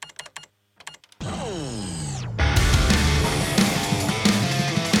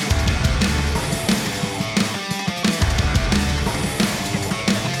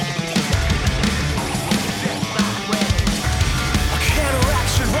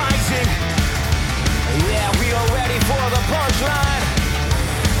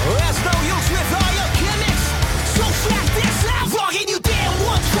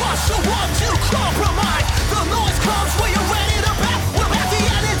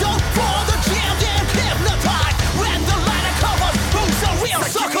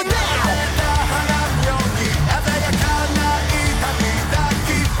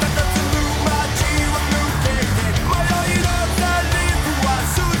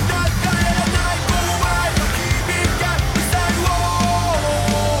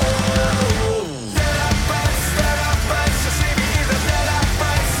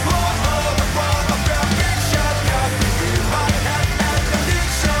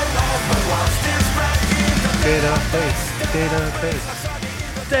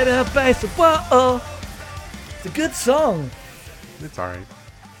Database. Whoa. It's a good song. It's all right.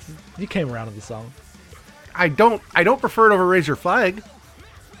 You came around to the song. I don't prefer it over Raise Your Flag.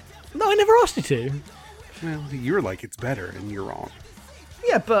 No, I never asked you to. Well, you were like, it's better, and you're wrong.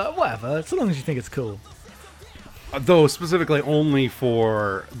 Yeah, but whatever. So long as you think it's cool. Though specifically only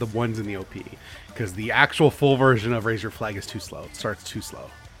for the ones in the OP, because the actual full version of Raise Your Flag is too slow. It starts too slow.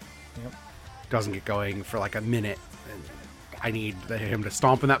 Yep. Doesn't get going for like a minute. And I need him to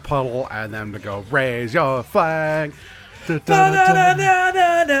stomp in that puddle and then to go Raise Your Flag.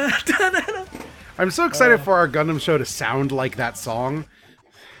 I'm so excited for our Gundam show to sound like that song.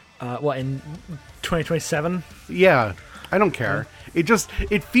 What, in 2027? Yeah, I don't care.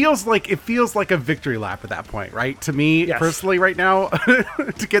 It feels like a victory lap at that point, right? To me, yes. Personally, right now,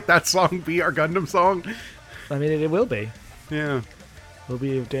 to get that song be our Gundam song. I mean, it will be. Yeah. We'll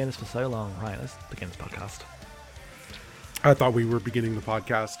be doing this for so long. Right, let's begin this podcast. I thought we were beginning the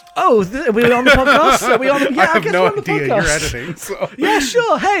podcast. Oh, are we on the podcast? Are we on the, I have no idea. You're editing. So. Yeah,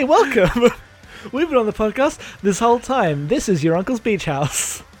 sure. Hey, welcome. We've been on the podcast this whole time. This is your uncle's beach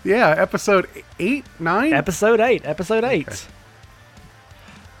house. Yeah, episode 8, 9? Episode 8. Okay.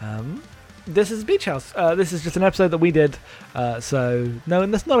 This is Beach House. This is just an episode that we did. So, no,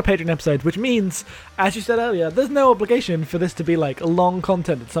 and that's not a Patreon episode, which means, as you said earlier, there's no obligation for this to be like long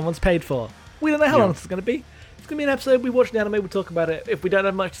content that someone's paid for. We don't know how long this is going to be. It's going to be an episode. We watch the anime, we talk about it. If we don't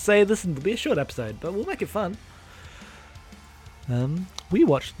have much to say, this will be a short episode, but we'll make it fun. We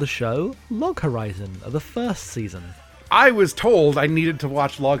watched the show Log Horizon, the first season. I was told I needed to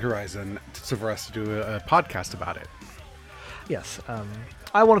watch Log Horizon for us to do a podcast about it. Yes,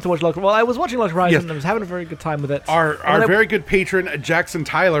 I wanted to watch Log Horizon. Well, I was watching Log Horizon and I was having a very good time with it. Our very good patron, Jackson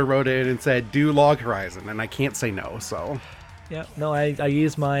Tyler, wrote in and said, do Log Horizon, and I can't say no, so... Yeah, no, I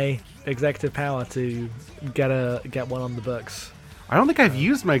used my executive power to get one on the books. I don't think I've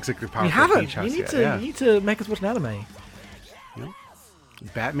used my executive power. You haven't. You need to make us watch an anime. Yep.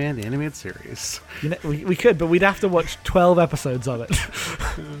 Batman the animated series. You know, we could, but we'd have to watch 12 episodes of it.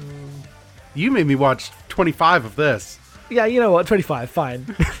 You made me watch 25 of this. Yeah, you know what? 25,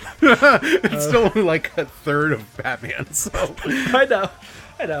 fine. It's still only like a third of Batman. So I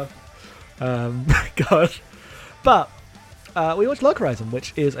know. God, but. We watched Log Horizon,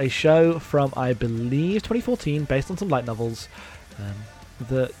 which is a show from, I believe, 2014, based on some light novels,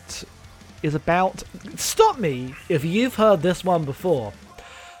 that is about... Stop me if you've heard this one before.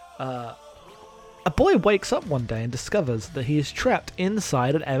 A boy wakes up one day and discovers that he is trapped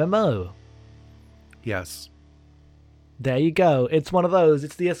inside an MMO. Yes. There you go. It's one of those.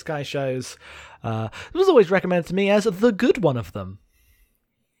 It's the isekai shows. It was always recommended to me as the good one of them.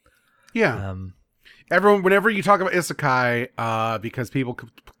 Yeah. Everyone, whenever you talk about isekai, because people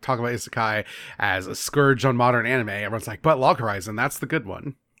talk about isekai as a scourge on modern anime, everyone's like, but Log Horizon, that's the good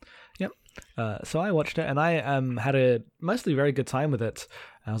one. Yep. So I watched it, and I had a mostly very good time with it.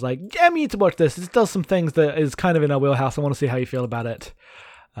 I was like, yeah, we need to watch this. It does some things that is kind of in our wheelhouse. I want to see how you feel about it.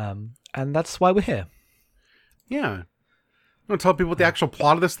 And that's why we're here. Yeah. You want to tell people what the actual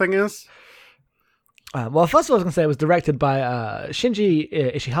plot of this thing is? Well, first of all, I was going to say it was directed by Shinji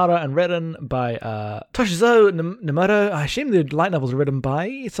Ishihara and written by Toshizo Nemoto. I assume the light novels are written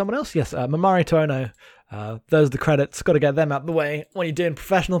by someone else. Yes, Mamari Tono. Those are the credits. Got to get them out of the way when you're doing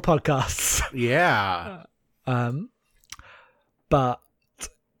professional podcasts. Yeah. But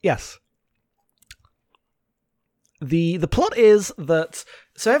yes, the plot is that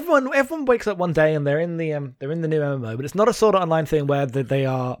so everyone wakes up one day and they're in the new MMO, but it's not a Sword Art Online thing where they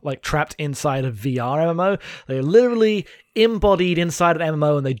are like trapped inside a VR MMO. They're literally embodied inside an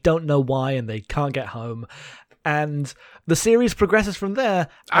MMO and they don't know why and they can't get home. And the series progresses from there.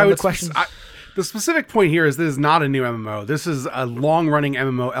 And the specific point here is this is not a new MMO. This is a long-running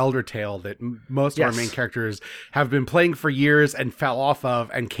MMO Elder Tale that most of our main characters have been playing for years and fell off of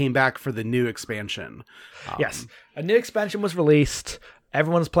and came back for the new expansion. Yes, a new expansion was released.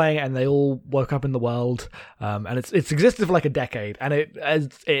 Everyone's playing it and they all woke up in the world. And it's existed for like a decade. And it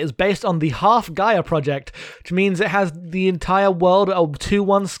is based on the Half Gaia project, which means it has the entire world at a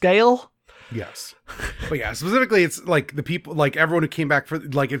 2:1 scale. Yes. But yeah, specifically it's like the people, like everyone who came back for,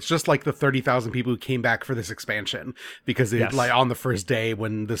 like it's just like the 30,000 people who came back for this expansion because it like on the first day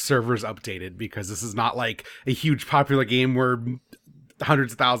when the servers updated, because this is not like a huge popular game where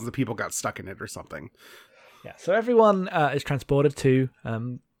hundreds of thousands of people got stuck in it or something. Yeah, so everyone is transported to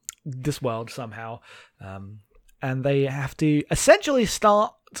this world somehow, and they have to essentially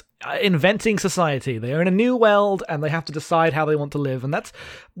start inventing society. They are in a new world, and they have to decide how they want to live, and that's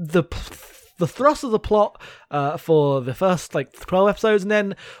the the thrust of the plot for the first 12 episodes, and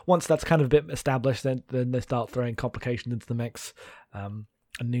then once that's kind of a bit established, then they start throwing complications into the mix, and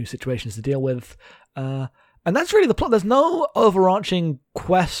new situations to deal with. And that's really the plot. There's no overarching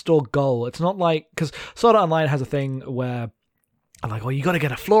quest or goal. It's not like, because Sword Art Online has a thing where I'm like, you got to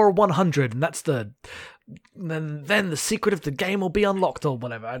get a floor of 100, and that's then the secret of the game will be unlocked or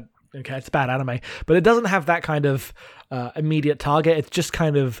whatever. Okay, it's bad anime, but it doesn't have that kind of immediate target. It's just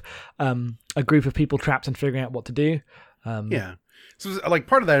kind of a group of people trapped and figuring out what to do. Yeah. So,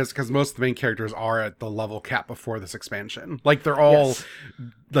 part of that is because most of the main characters are at the level cap before this expansion. They're all,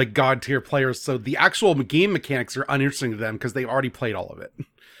 god tier players, so the actual game mechanics are uninteresting to them because they've already played all of it.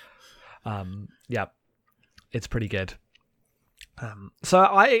 Yeah. It's pretty good. So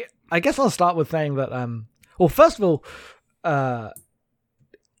I guess I'll start with saying that, first of all,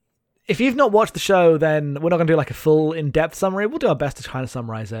 if you've not watched the show, then we're not going to do a full in-depth summary. We'll do our best to kind of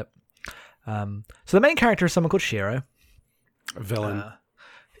summarize it. So the main character is someone called Shiro. Villain.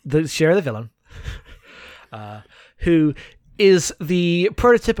 Shiro the villain. Who is the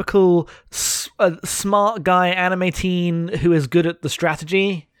prototypical smart guy anime teen who is good at the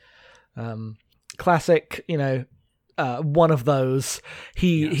strategy. Classic, one of those.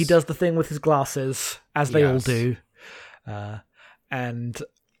 He does the thing with his glasses, as they all do. And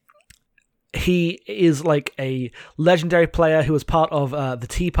he is a legendary player who was part of the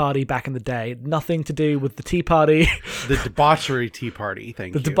Tea Party back in the day. Nothing to do with the Tea Party. The debauchery Tea Party,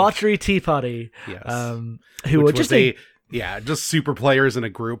 thank you. The debauchery Tea Party. Yes. Who were just just super players in a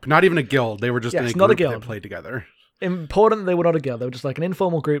group. Not even a guild. They were just in a group that played together. Important, they were not a guild. They were just an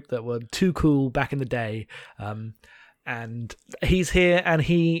informal group that were too cool back in the day. And he's here, and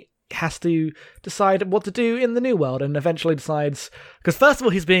he has to decide what to do in the new world, and eventually decides, because first of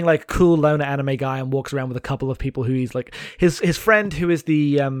all he's being cool loner anime guy and walks around with a couple of people who he's his friend who is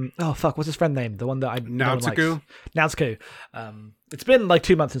the what's his friend name, the one that Naotsuku. It's been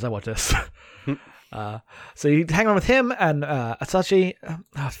 2 months since I watched this. So you hang on with him and Asachi.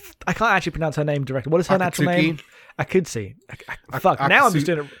 I can't actually pronounce her name directly. What is her natural name? Akutsu. Now I'm just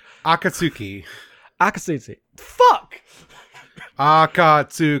doing it. Akatsuki. Fuck.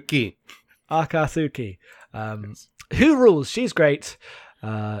 Akatsuki. Who rules? She's great.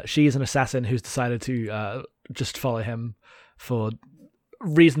 She's an assassin who's decided to just follow him for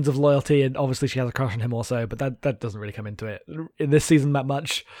reasons of loyalty, and obviously she has a crush on him also, but that doesn't really come into it in this season that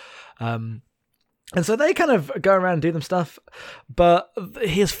much. And so they kind of go around and do them stuff, but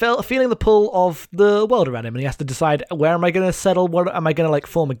he's feeling the pull of the world around him, and he has to decide, where am I going to settle? What am I going to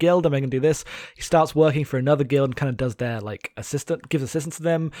form a guild? Am I going to do this? He starts working for another guild and kind of does their gives assistance to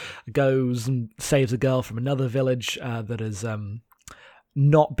them, goes and saves a girl from another village that has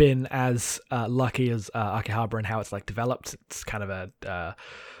not been as lucky as Akihabara and how it's developed. It's kind of a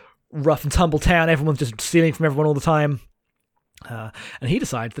rough and tumble town. Everyone's just stealing from everyone all the time. And he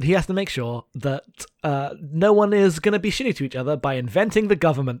decides that he has to make sure that no one is going to be shitty to each other by inventing the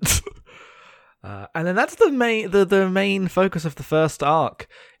government. And then that's the main focus of the first arc,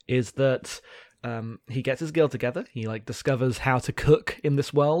 is that he gets his guild together. He discovers how to cook in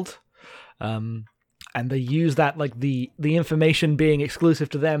this world, and they use that the information being exclusive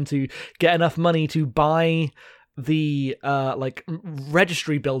to them to get enough money to buy the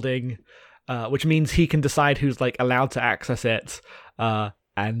registry building. Which means he can decide who's allowed to access it,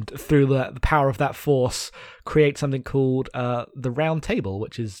 and through the power of that force, create something called the Round Table,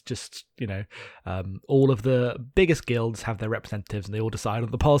 which is just all of the biggest guilds have their representatives, and they all decide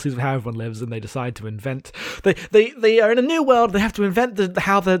on the policies of how everyone lives, and they decide to invent. They are in a new world. They have to invent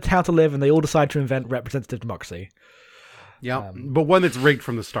how to live, and they all decide to invent representative democracy. Yeah, but one that's rigged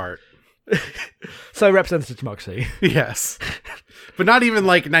from the start. So representative democracy. Yes. But not even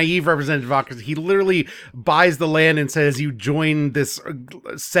naive representative democracy. He literally buys the land and says, you join this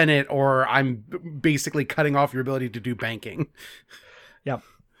Senate or I'm basically cutting off your ability to do banking. Yep.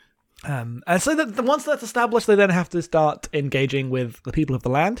 And so that once that's established, they then have to start engaging with the people of the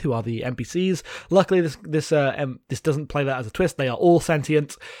land, who are the NPCs. Luckily, this doesn't play that as a twist. They are all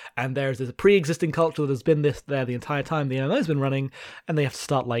sentient, and there's a pre-existing culture that has been there the entire time the MMO's been running, and they have to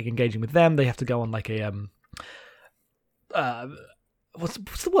start engaging with them. They have to go on what's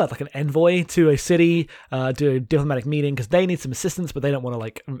the word? An envoy to a city, do a diplomatic meeting because they need some assistance, but they don't want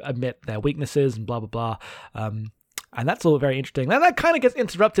to admit their weaknesses and blah blah blah. And that's all very interesting. Now that kind of gets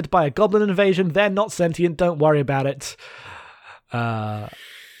interrupted by a goblin invasion. They're not sentient. Don't worry about it.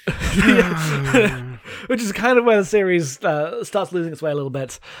 Which is kind of where the series starts losing its way a little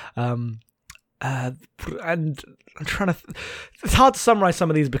bit. and I'm trying to. It's hard to summarize some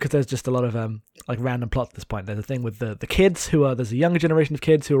of these because there's just a lot of like random plots at this point. There's a thing with the kids there's a younger generation of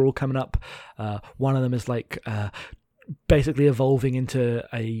kids who are all coming up. One of them is like basically evolving into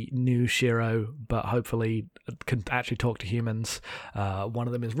a new Shiro, but hopefully can actually talk to humans. One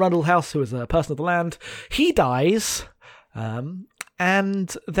of them is Rundlehouse, who is a person of the land. He dies,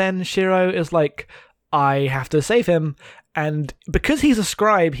 and then Shiro is like, I have to save him. And because he's a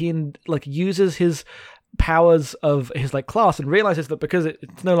scribe, he like uses his powers of his like class and realizes that because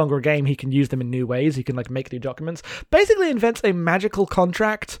it's no longer a game, he can use them in new ways. He can like make new documents. Basically invents a magical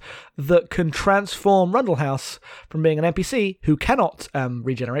contract that can transform Rundlehouse from being an NPC who cannot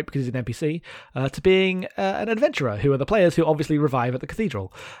regenerate because he's an NPC to being an adventurer, who are the players who obviously revive at the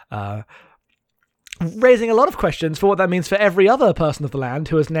cathedral. Raising a lot of questions for what that means for every other person of the land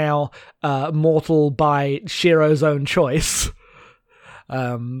who is now mortal by Shiro's own choice.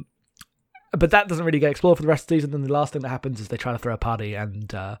 But that doesn't really get explored for the rest of the season. And the last thing that happens is they try to throw a party,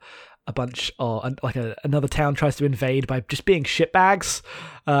 and another town tries to invade by just being shitbags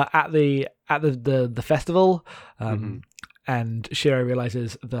at the festival. And Shiro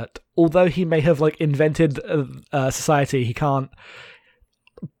realizes that although he may have like invented a society, he can't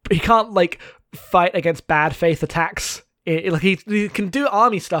like fight against bad faith attacks. Like he can do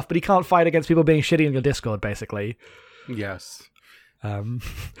army stuff, but he can't fight against people being shitty in your Discord, basically. Yes.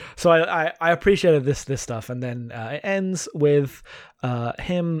 So I appreciated this stuff, and then it ends with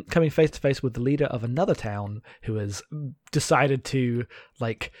him coming face to face with the leader of another town who has decided to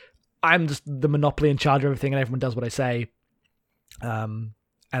like, I'm just the monopoly in charge of everything, and everyone does what I say.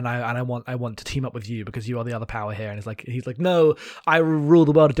 And I want to team up with you because you are the other power here. And he's like, no, I rule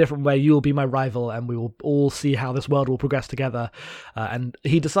the world a different way. You will be my rival, and we will all see how this world will progress together. And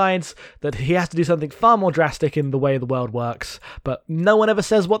he decides that he has to do something far more drastic in the way the world works, but no one ever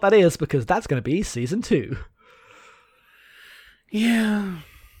says what that is because that's going to be season 2. Yeah.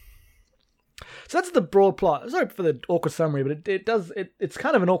 So that's the broad plot. Sorry for the awkward summary, but it's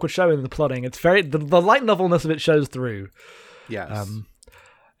kind of an awkward show in the plotting. It's very the light novelness of it shows through. Yes.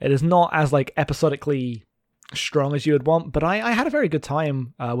 It is not as like episodically strong as you would want, but I had a very good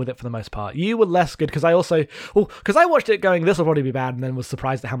time with it for the most part. You were less good because I watched it going, this will probably be bad, and then was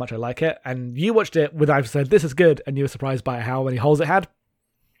surprised at how much I like it. And you watched it with I've said this is good, and you were surprised by how many holes it had.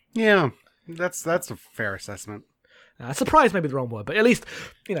 Yeah, that's a fair assessment. Surprised may be the wrong word, but at least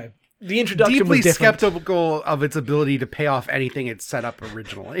the introduction deeply was different. Skeptical of its ability to pay off anything it set up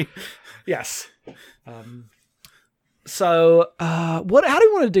originally. Yes. So, how do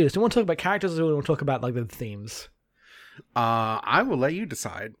we want to do this? Do we want to talk about characters, or do we want to talk about like the themes? I will let you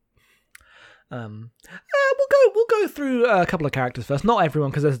decide. We'll go through a couple of characters first. Not everyone,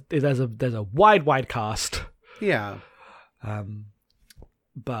 because there's a wide cast. Yeah.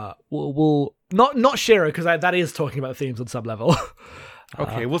 But we'll not Shiro, because that is talking about themes on some level.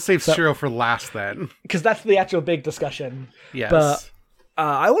 Okay, we'll save Shiro for last then, because that's the actual big discussion. Yes. But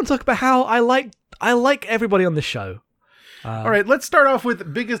I want to talk about how I like everybody on this show. All right, let's start off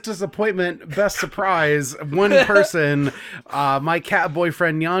with biggest disappointment, best surprise. One person, my cat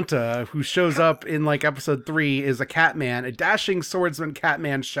boyfriend Nyanta, who shows up in like episode 3, is a Catman, a dashing swordsman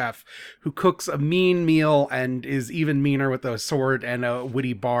Catman chef who cooks a mean meal and is even meaner with a sword and a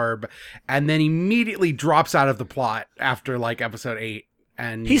witty barb, and then immediately drops out of the plot after like episode 8.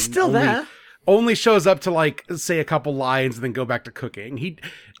 And he's still there. Only shows up to like say a couple lines and then go back to cooking.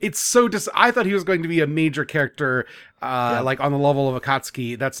 It's so I thought he was going to be a major character, like on the level of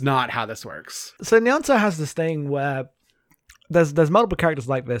Akatsuki. That's not how this works. So Nyanta has this thing where there's multiple characters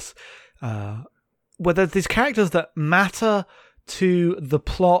like this, where there's these characters that matter to the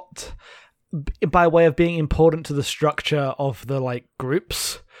plot by way of being important to the structure of the like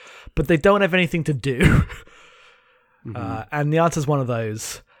groups, but they don't have anything to do. Mm-hmm. And Nyanta's one of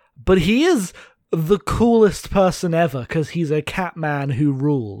those. But he is the coolest person ever because he's a cat man who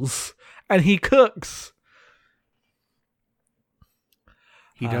rules. And he cooks.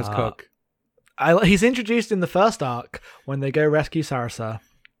 He does cook. He's introduced in the first arc when they go rescue Sarasa.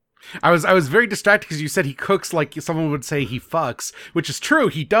 I was very distracted because you said he cooks like someone would say he fucks, which is true,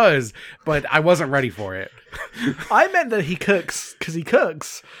 he does, but I wasn't ready for it. I meant that he cooks because he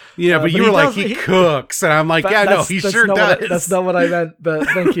cooks. Yeah, but you were like, he cooks, and I'm like, yeah, no, he sure does. That's not what I meant, but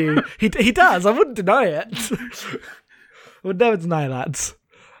thank you. He does. I wouldn't deny it. I would never deny that.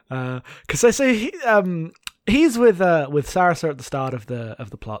 Because I say he's with Sarasa at the start of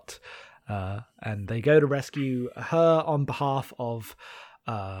the plot, and they go to rescue her on behalf of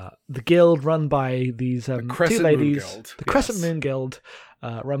the guild run by these two ladies, the Crescent Moon Guild,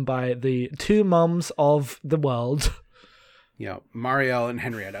 run by the two mums of the world. Yeah, Marielle and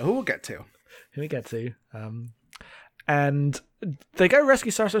Henrietta, who we'll get to. who we get to. And they go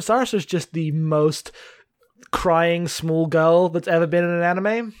rescue Sarasa. Sarasa is just the most crying small girl that's ever been in an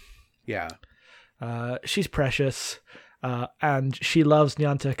anime. Yeah. She's precious, and she loves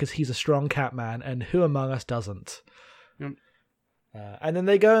Nyanta because he's a strong cat man, and who among us doesn't? Yep. And then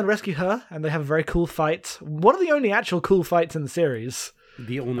they go and rescue her, and they have a very cool fight. One of the only actual cool fights in the series.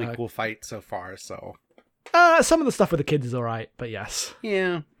 The only cool fight so far, so... Some of the stuff with the kids is alright, but yes.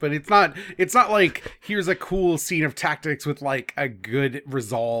 Yeah, but it's not like, here's a cool scene of tactics with, like, a good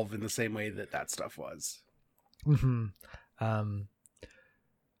resolve in the same way that stuff was. Mm-hmm.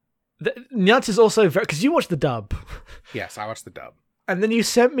 Nyanta's also very... Because you watched the dub. Yes, I watched the dub. And then you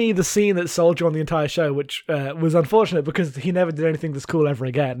sent me the scene that sold you on the entire show, which was unfortunate because he never did anything this cool ever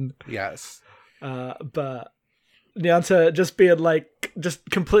again. Yes. But Nyanta just being like, just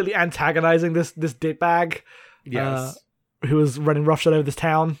completely antagonizing this dickbag. Yes. Who was running roughshod over this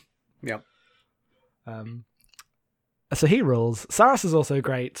town. Yep. So he rules. Saras is also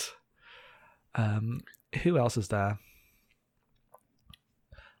great. Who else is there?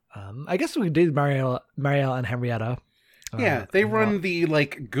 I guess we could do Marielle and Henrietta. Yeah, they run the,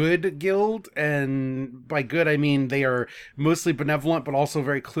 like, good guild, and by good I mean they are mostly benevolent but also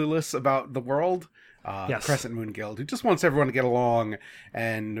very clueless about the world. Yes. The Crescent Moon Guild, who just wants everyone to get along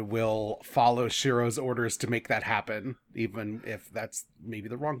and will follow Shiro's orders to make that happen, even if that's maybe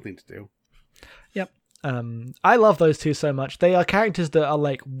the wrong thing to do. Yep. I love those two so much. They are characters that are,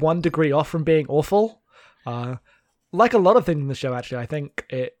 like, 1 degree off from being awful. Like a lot of things in the show, actually, I think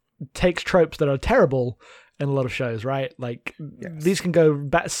it takes tropes that are terrible in a lot of shows, right? Like, yes. These can go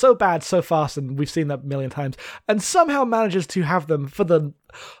so bad so fast, and we've seen that a million times, and somehow manages to have them, for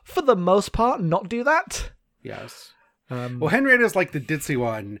the most part, not do that. Yes. Well, Henrietta's like the ditzy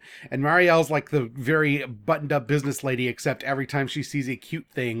one, and Marielle's like the very buttoned-up business lady, except every time she sees a cute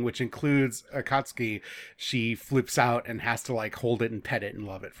thing, which includes Akatsuki, she flips out and has to, like, hold it and pet it and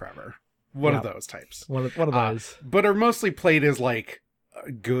love it forever. One of those types. One of those. But are mostly played as, like,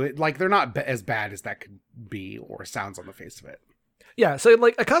 good. Like, they're not as bad as that could be or sounds on the face of it. Yeah, so,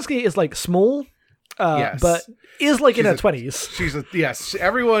 like, Akatsuki is, like, small, yes. But is, like, in her 20s. Yes,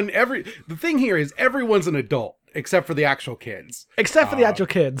 the thing here is everyone's an adult, except for the actual kids. Except for the actual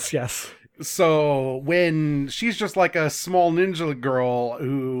kids, yes. So when she's just like a small ninja girl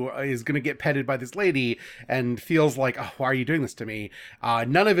who is going to get petted by this lady and feels like, oh, why are you doing this to me?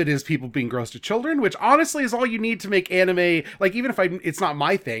 None of it is people being gross to children, which honestly is all you need to make anime. Like, even if it's not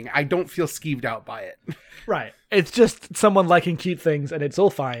my thing, I don't feel skeeved out by it. Right. It's just someone liking cute things and it's all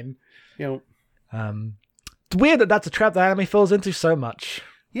fine. You know, it's weird that that's a trap that anime falls into so much.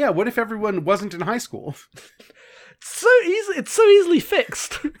 Yeah. What if everyone wasn't in high school? It's so easily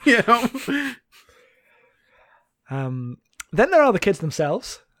fixed. You know? Then there are the kids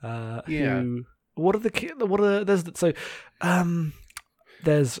themselves. Yeah.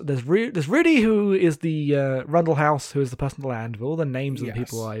 There's Rudy, who is the Rundle House, who is the person in the land, with all the names of the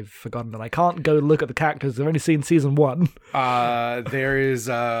people I've forgotten, and I can't go look at the characters. I've only seen season 1. There is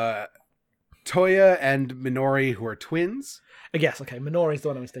Toya and Minori, who are twins. Yes, okay, Minori's the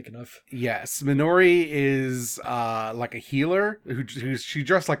one I was thinking of. Yes, Minori is like a healer she's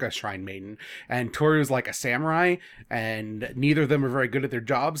dressed like a shrine maiden, and Toru's like a samurai, and neither of them are very good at their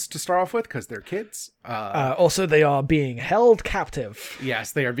jobs to start off with because they're kids. Also, they are being held captive.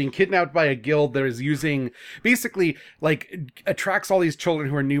 Yes, they are being kidnapped by a guild that is using, basically, like, attracts all these children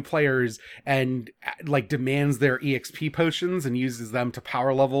who are new players and, like, demands their EXP potions and uses them to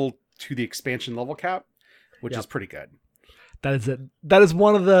power level to the expansion level cap, which is pretty good. That is it. That is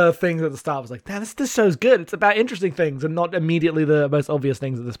one of the things at the start. I was like, damn, this show's good. It's about interesting things and not immediately the most obvious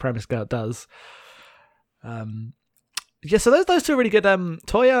things that this premise does. Yeah, so those two are really good.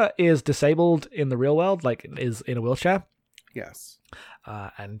 Toya is disabled in the real world, like, is in a wheelchair. Yes.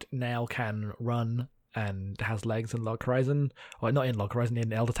 And now can run and has legs in Log Horizon. Well, not in Log Horizon,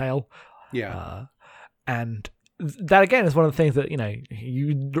 in Elder Tale. Yeah. And that, again, is one of the things that, you know,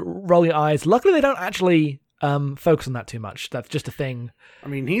 you roll your eyes. Luckily, they don't actually focus on that too much. That's just a thing. I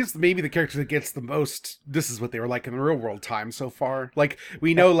mean, he's maybe the character that gets the most, this is what they were like in the real world time so far. Like,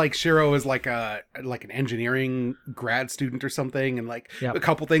 we know, like, Shiro is like an engineering grad student or something, and like a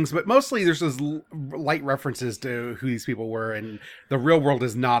couple things, but mostly there's just light references to who these people were, and the real world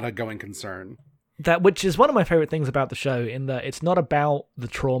is not a going concern. That, which is one of my favorite things about the show, in that it's not about the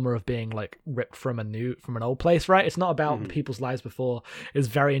trauma of being, like, ripped from an old place, right? It's not about the people's lives before. It's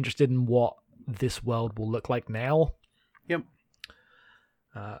very interested in what this world will look like now. Yep.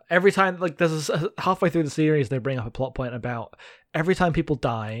 Every time, like, there's halfway through the series, they bring up a plot point about every time people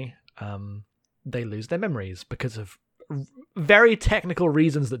die, they lose their memories because of very technical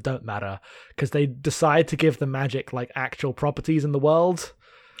reasons that don't matter, because they decide to give the magic like actual properties in the world.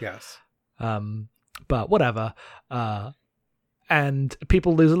 Yes. But whatever. And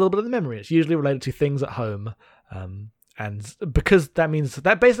people lose a little bit of the memory. It's usually related to things at home. And because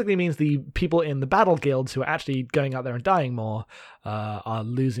that basically means the people in the battle guilds who are actually going out there and dying more are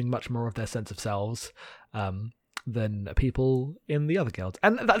losing much more of their sense of selves than people in the other guilds.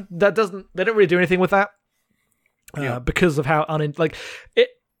 And they don't really do anything with that because of how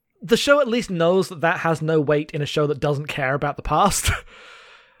the show at least knows that has no weight in a show that doesn't care about the past.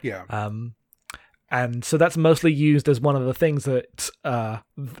 Yeah. And so that's mostly used as one of the things that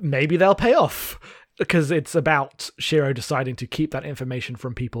maybe they'll pay off, because it's about Shiro deciding to keep that information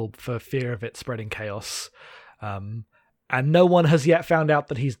from people for fear of it spreading chaos. And no one has yet found out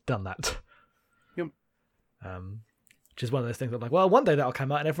that he's done that. Yep. Which is one of those things that like, well, one day that'll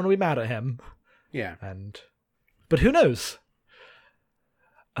come out and everyone will be mad at him. Yeah. But who knows?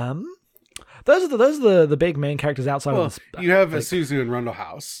 Those are the big main characters outside of this. You have Isuzu and Rundle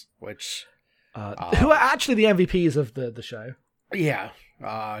House, which who are actually the MVPs of the show. Yeah.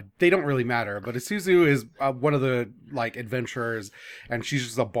 They don't really matter, but Isuzu is one of the like adventurers, and she's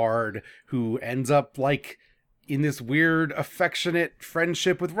just a bard who ends up like in this weird affectionate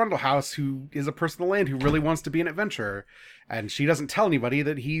friendship with Rundle House, who is a person of the land who really wants to be an adventurer, and she doesn't tell anybody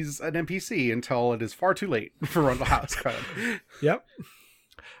that he's an NPC until it is far too late for Rundle House. Yep.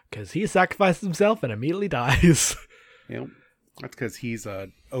 Because he sacrifices himself and immediately dies. Yep. That's because he's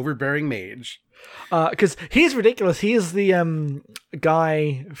an overbearing mage. Because he's ridiculous. He is the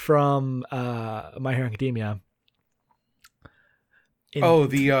guy from My Hero Academia.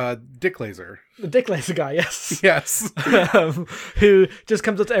 The Dick Laser. The Dick Laser guy, yes. Yes. Who just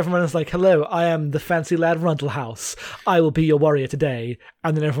comes up to everyone and is like, hello, I am the fancy lad Rundle House. I will be your warrior today.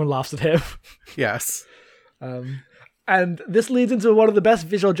 And then everyone laughs at him. Yes. And this leads into one of the best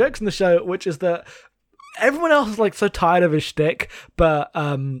visual jokes in the show, which is that everyone else is like so tired of his shtick, but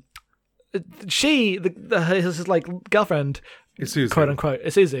his like girlfriend, Isuzu. quote unquote,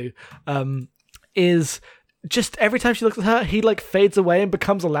 Isuzu, is just every time she looks at her, he like fades away and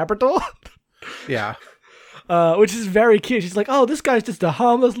becomes a Labrador. Yeah. Which is very cute. She's like, oh, this guy's just a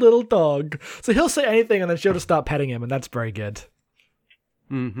harmless little dog. So he'll say anything and then she'll just start petting him, and that's very good.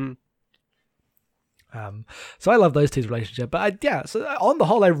 Mm-hmm. So I love those two's relationship, but so on the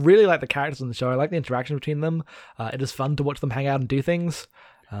whole, I really like the characters in the show. I like the interaction between them. It is fun to watch them hang out and do things,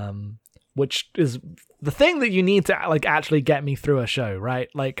 which is the thing that you need to like actually get me through a show, right?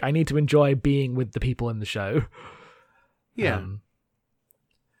 Like I need to enjoy being with the people in the show. Yeah.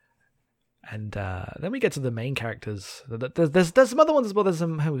 And then we get to the main characters. There's some other ones as well. There's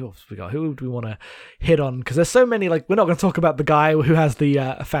some. Who do we want to hit on? Because there's so many. Like we're not going to talk about the guy who has the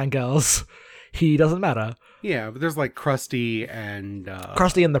fangirls. He doesn't matter. Yeah, but there's like Krusty and...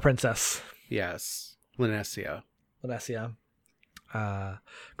 Krusty and the princess. Yes. Linesia.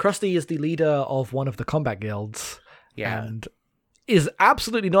 Krusty is the leader of one of the combat guilds. Yeah. And is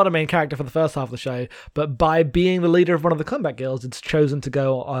absolutely not a main character for the first half of the show, but by being the leader of one of the combat guilds, it's chosen to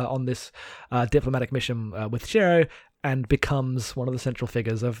go on this diplomatic mission with Shiro and becomes one of the central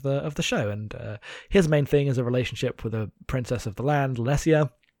figures of the show. And his main thing is a relationship with a princess of the land,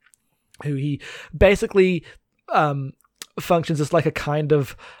 Linesia, who he basically functions as like a kind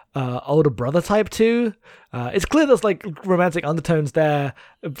of older brother type to. It's clear there's like romantic undertones there,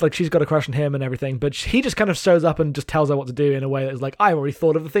 like she's got a crush on him and everything, but he just kind of shows up and just tells her what to do in a way that is like, I already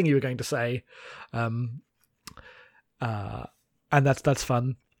thought of the thing you were going to say. And that's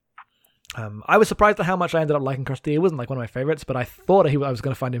fun. I was surprised at how much I ended up liking Krusty. It wasn't like one of my favorites, but I thought I was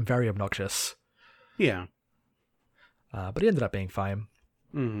going to find him very obnoxious. Yeah. But he ended up being fine.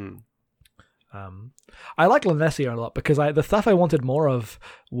 Mm-hmm. I like Linesia a lot because the stuff I wanted more of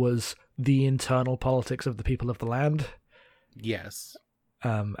was the internal politics of the people of the land. Yes.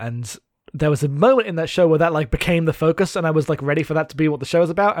 And there was a moment in that show where that like became the focus, and I was like ready for that to be what the show was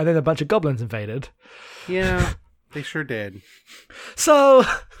about, and then a bunch of goblins invaded. Yeah, they sure did. So,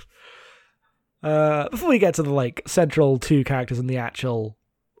 before we get to the like central two characters and the actual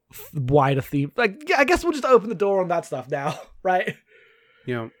wider theme, like I guess we'll just open the door on that stuff now, right?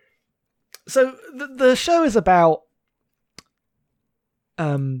 Yeah. So the show is about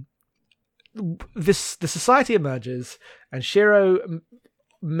the society emerges, and Shiro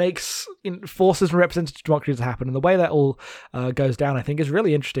forces representative democracy to happen, and the way that all goes down, I think, is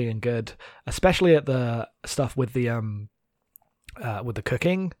really interesting and good, especially at the stuff with the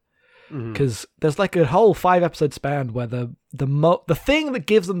cooking, because there's like a whole 5-episode span where the thing that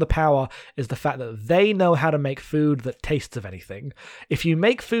gives them the power is the fact that they know how to make food that tastes of anything. If you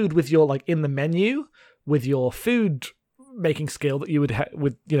make food with your like in the menu with your food making skill that you would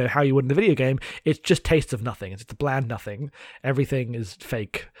with how you would in the video game. It just tastes of nothing. It's just a bland nothing. Everything is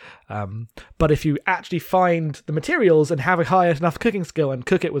fake. But if you actually find the materials and have a high enough cooking skill and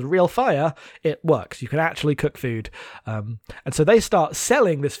cook it with real fire, it works. You can actually cook food. And so they start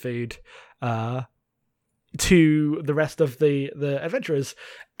selling this food to the rest of the adventurers,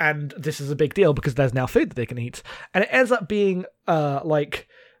 and this is a big deal because there's now food that they can eat, and it ends up being like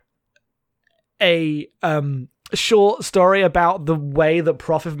a short story about the way that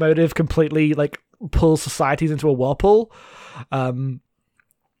profit motive completely like pulls societies into a whirlpool. And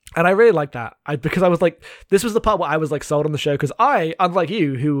I really like that because I was like, this was the part where I was like sold on the show, because I, unlike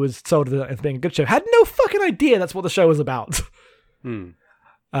you, who was sold as being a good show, had no fucking idea that's what the show was about.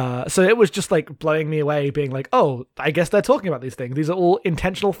 So it was just like blowing me away, being like, oh, I guess they're talking about these things. These are all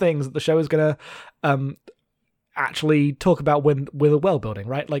intentional things that the show is going to actually talk about with a world building,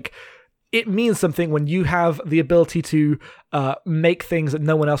 right? Like, it means something when you have the ability to make things that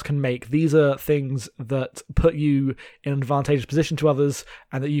no one else can make. These are things that put you in an advantageous position to others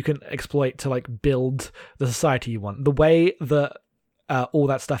and that you can exploit to like build the society you want. The way that all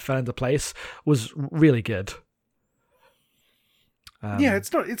that stuff fell into place was really good. Yeah,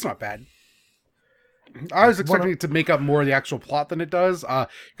 it's not bad. I was expecting it to make up more of the actual plot than it does,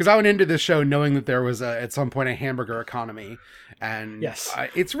 because I went into this show knowing that there was at some point a hamburger economy, and yes,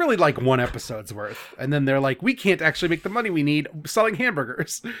 it's really like one episode's worth, and then they're like, we can't actually make the money we need selling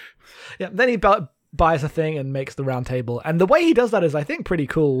hamburgers. Yeah, then he buys a thing and makes the round table, and the way he does that is, I think, pretty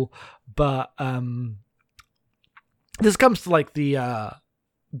cool. But this comes to like the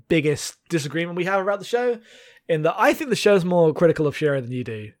biggest disagreement we have about the show, in that I think the show's more critical of Shiro than you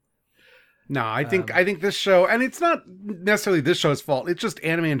do. No, I think this show, and it's not necessarily this show's fault, it's just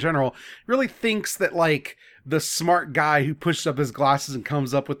anime in general, really thinks that like the smart guy who pushes up his glasses and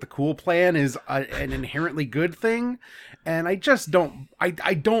comes up with the cool plan is an inherently good thing. And I just don't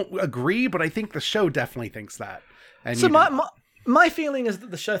agree, but I think the show definitely thinks that. And so my feeling is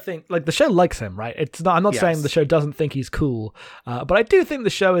that the show likes him, right? It's not. I'm not saying the show doesn't think he's cool, but I do think the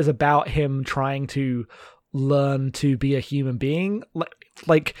show is about him trying to learn to be a human being.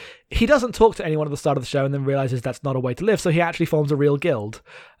 Like, he doesn't talk to anyone at the start of the show and then realizes that's not a way to live, so he actually forms a real guild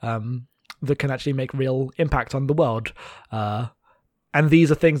that can actually make real impact on the world. And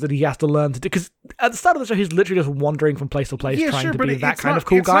these are things that he has to learn to do. Because at the start of the show, he's literally just wandering from place to place, trying to be that kind of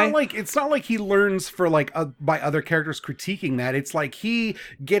cool guy. It's not like he learns for by other characters critiquing that. It's like he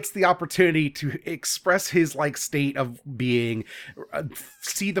gets the opportunity to express his like state of being,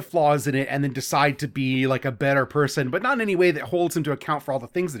 see the flaws in it, and then decide to be like a better person, but not in any way that holds him to account for all the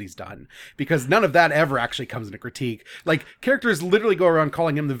things that he's done. Because none of that ever actually comes into critique. Like, characters literally go around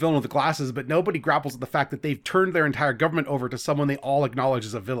calling him the villain with the glasses, but nobody grapples with the fact that they've turned their entire government over to someone they all acknowledge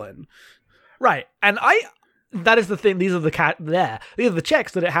as a villain. Right. And that is the thing. These are the these are the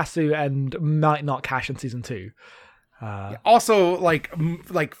checks that it has to and might not cash in season 2. Also, like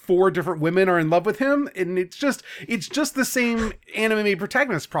 4 different women are in love with him, and it's just the same anime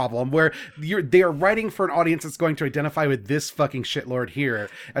protagonist problem where they are writing for an audience that's going to identify with this fucking shitlord here,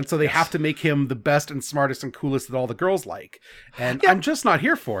 and so they have to make him the best and smartest and coolest that all the girls like, and I'm just not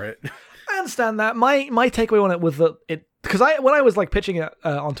here for it. I understand that. My takeaway on it was that because when I was like pitching it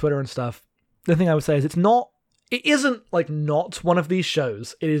on Twitter and stuff, the thing I would say is it isn't like not one of these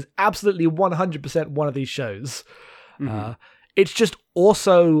shows. It is absolutely 100% one of these shows. Mm-hmm. It's just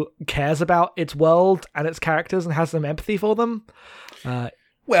also cares about its world and its characters and has some empathy for them.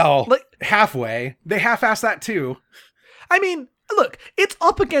 Halfway. They half-ass that too. I mean, look, it's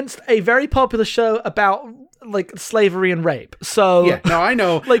up against a very popular show about like slavery and rape. So yeah, no, I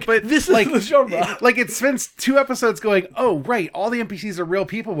know. But this is the genre. It spends 2 episodes going, oh right, all the NPCs are real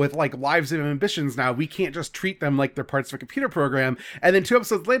people with like lives and ambitions now. We can't just treat them like they're parts of a computer program. And then 2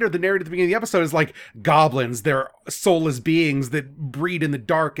 episodes later, the narrative at the beginning of the episode is like goblins. They're soulless beings that breed in the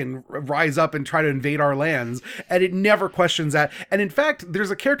dark and rise up and try to invade our lands. And it never questions that. And in fact, there's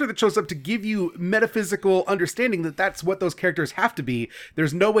a character that shows up to give you metaphysical understanding that that's what those characters have to be.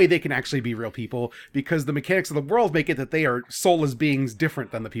 There's no way they can actually be real people because the mechanics of the world make it that they are soulless beings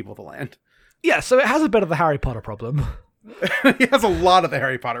different than the people of the land. Yeah, so it has a bit of the Harry Potter problem. It has a lot of the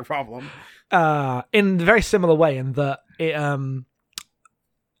Harry Potter problem. In a very similar way, in that it,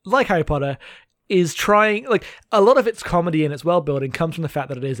 like Harry Potter, is trying, like, a lot of its comedy and its world building comes from the fact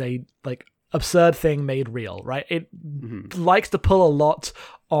that it is a, like, absurd thing made real, right? It likes to pull a lot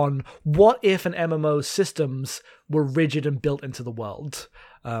on what if an MMO systems were rigid and built into the world.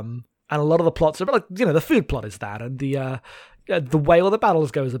 And a lot of the plots are like, the food plot is that, and the way all the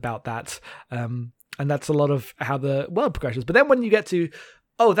battles goes about that. And that's a lot of how the world progresses. But then when you get to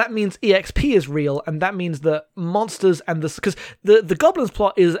oh, that means EXP is real, and that means that monsters and because the goblins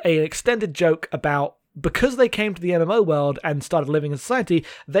plot is an extended joke about, because they came to the MMO world and started living in society,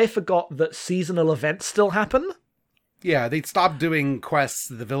 they forgot that seasonal events still happen. Yeah, they stopped doing quests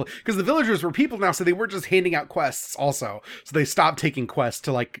to the village, because the villagers were people now, so they weren't just handing out quests also. So they stopped taking quests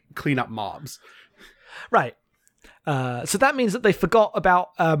to like clean up mobs. Right. So that means that they forgot about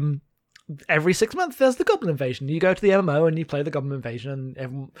every 6 months there's the goblin invasion. You go to the MMO and you play the goblin invasion, and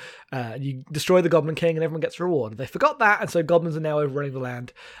everyone, you destroy the goblin king and everyone gets a reward. They forgot that, and so goblins are now overrunning the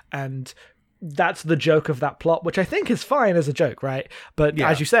land, and that's the joke of that plot, which I think is fine as a joke, right? But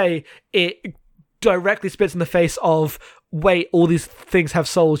as you say, it directly spits in the face of, wait, all these things have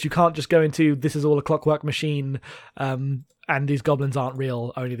souls. You can't just go into, this is all a clockwork machine, and these goblins aren't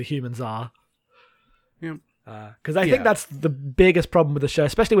real, only the humans are. Yeah. Because I think that's the biggest problem with the show,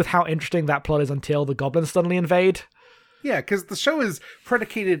 especially with how interesting that plot is until the goblins suddenly invade. Yeah, because the show is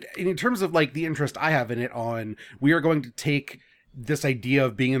predicated, in terms of like the interest I have in it, on we are going to take this idea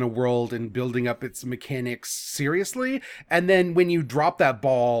of being in a world and building up its mechanics seriously, and then when you drop that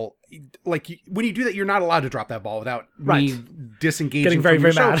ball, like when you do that, you're not allowed to drop that ball without me disengaging. Getting very,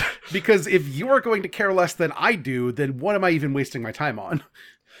 very mad. Because if you are going to care less than I do, then what am I even wasting my time on?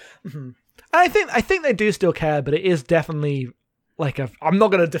 Mm-hmm. I think they do still care, but it is definitely like I'm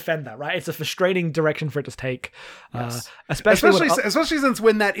not going to defend that, right? It's a frustrating direction for it to take, especially since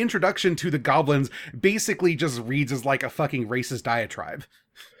when that introduction to the goblins basically just reads as like a fucking racist diatribe,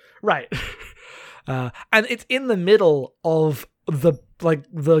 right? And it's in the middle of the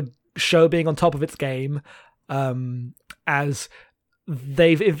show being on top of its game, as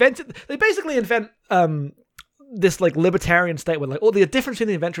they basically invent this like libertarian state where like, the difference between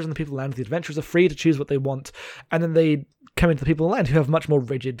the adventurers and the people of the land, the adventurers are free to choose what they want, and then they come into the people of the land who have much more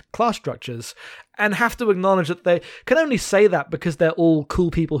rigid class structures, and have to acknowledge that they can only say that because they're all cool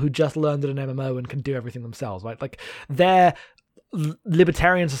people who just learned at an MMO and can do everything themselves, right? Like their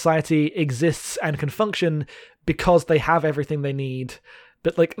libertarian society exists and can function because they have everything they need,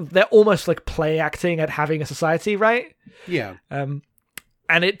 but like they're almost like play acting at having a society, right? Yeah.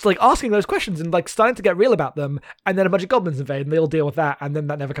 And it's like asking those questions and like starting to get real about them, and then a bunch of goblins invade and they all deal with that, and then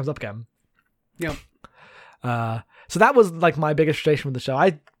that never comes up again. Yeah. So that was like my biggest frustration with the show.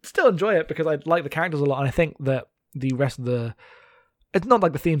 I still enjoy it because I like the characters a lot, and I think that the rest of it's not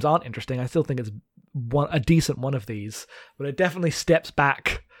like the themes aren't interesting. I still think it's a decent one of these, but it definitely steps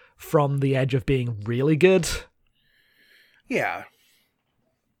back from the edge of being really good. Yeah.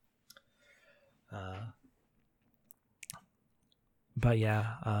 But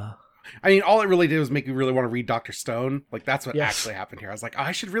yeah, I mean, all it really did was make me really want to read Dr. Stone. Like, that's what actually happened here. I was like,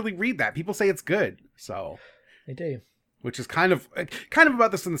 I should really read that. People say it's good. So they do. Which is kind of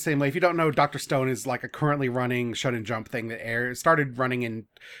about this in the same way. If you don't know, Dr. Stone is like a currently running Shonen Jump thing that started running in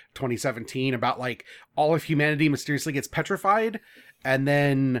 2017 about like all of humanity mysteriously gets petrified, and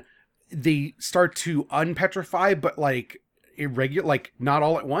then they start to unpetrify, but like irregular, like not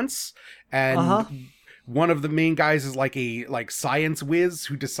all at once. And one of the main guys is like a science whiz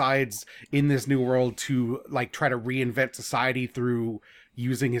who decides in this new world to like try to reinvent society through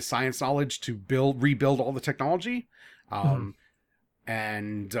using his science knowledge to rebuild all the technology.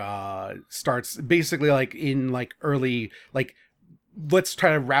 And starts basically like in like early, like, let's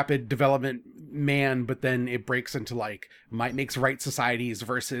try to rapid development man, but then it breaks into like might makes right societies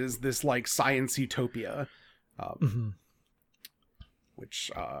versus this like science utopia.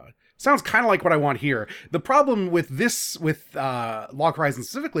 Which sounds kind of like what I want here. The problem with this, with Log Horizon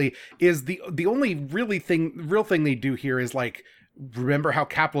specifically, is the only real thing they do here is like remember how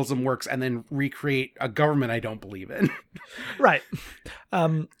capitalism works and then recreate a government I don't believe in. Right.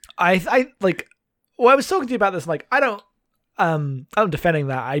 I like. Well, I was talking to you about this. Like, I'm defending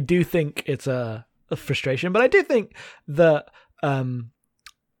that. I do think it's a frustration, but I do think that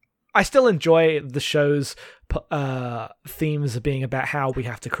I still enjoy the show's themes of being about how we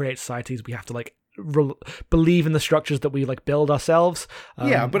have to create societies. We have to like believe in the structures that we like build ourselves.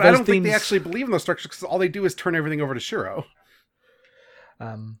 Yeah, but I don't think they actually believe in those structures because all they do is turn everything over to Shiro.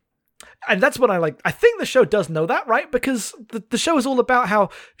 And that's what I like. I think the show does know that, right? Because the show is all about how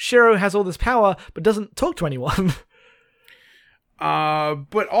Shiro has all this power but doesn't talk to anyone.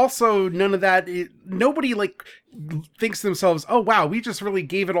 But also none of that. Nobody like thinks to themselves, "Oh wow, we just really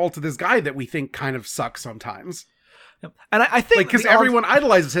gave it all to this guy that we think kind of sucks sometimes." And I think because everyone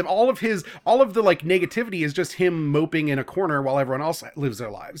idolizes him. All of the like negativity is just him moping in a corner while everyone else lives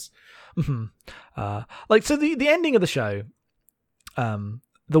their lives. Like, so the ending of the show,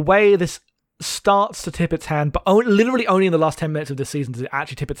 the way this starts to tip its hand, but literally only in the last 10 minutes of this season does it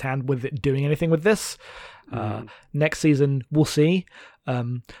actually tip its hand with it doing anything with this. Next season, we'll see.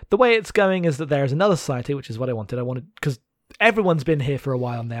 The way it's going is that there is another society, which is what I wanted, because everyone's been here for a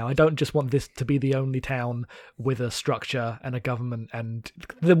while now. I don't just want this to be the only town with a structure and a government, and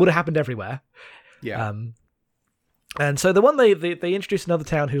that would have happened everywhere. Yeah. And so the one they introduced another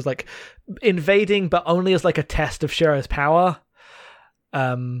town who's like invading, but only as like a test of Shiro's power.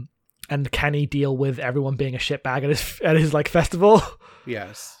 And can he deal with everyone being a shitbag at his like festival?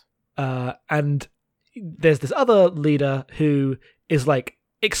 Yes. And there's this other leader who is like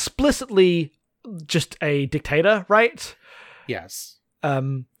explicitly just a dictator, right? Yes.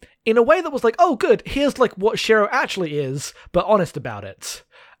 In a way that was like, oh, good. Here's like what Shiro actually is, but honest about it.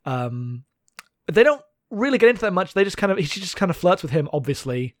 They don't really get into that much. She just kind of flirts with him,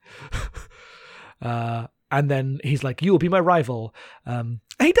 obviously. And then he's like, you will be my rival. And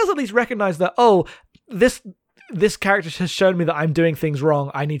he does at least recognize that, oh, this character has shown me that I'm doing things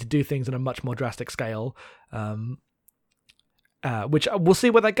wrong. I need to do things on a much more drastic scale. Which we'll see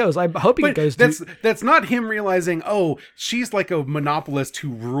where that goes. I'm hoping it goes. That's not him realizing, oh, she's like a monopolist who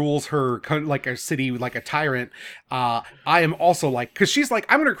rules her like a city like a tyrant. I am also like, because she's like,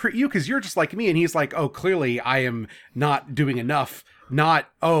 I'm going to recruit you because you're just like me. And he's like, oh, clearly I am not doing enough. Not,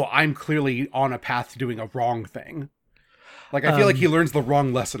 oh, I'm clearly on a path to doing a wrong thing. Like, I feel like he learns the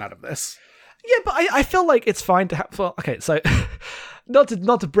wrong lesson out of this. Yeah, but I feel like it's fine to have. Well, okay, so not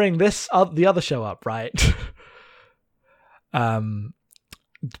to bring the other show up, right?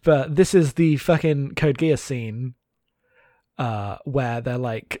 But this is the fucking Code Geass scene, where they're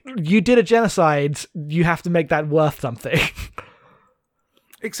like, "You did a genocide. You have to make that worth something."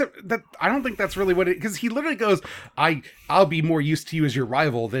 Except that I don't think that's really what it, because he literally goes, I'll be more used to you as your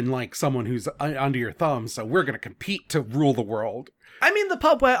rival than like someone who's under your thumb. So we're going to compete to rule the world. I mean, the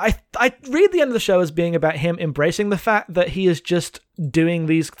part where I read the end of the show as being about him embracing the fact that he is just doing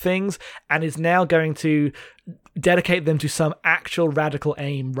these things and is now going to dedicate them to some actual radical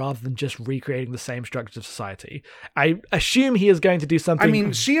aim rather than just recreating the same structures of society. I assume he is going to do something. I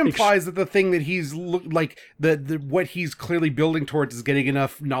mean, she implies that the thing that he's like the what he's clearly building towards is getting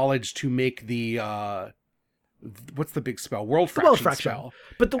enough knowledge to make the what's the big spell? World fraction spell.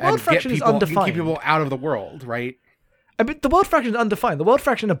 But the world fraction is undefined. Keep people out of the world, right? I mean, the world fraction is undefined. The world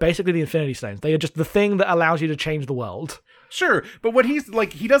fraction are basically the Infinity Stones. They are just the thing that allows you to change the world. Sure, but what he's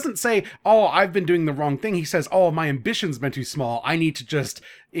like, he doesn't say, oh, I've been doing the wrong thing. He says, oh, my ambition's been too small. I need to just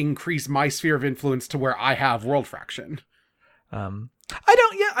increase my sphere of influence to where I have world fraction. I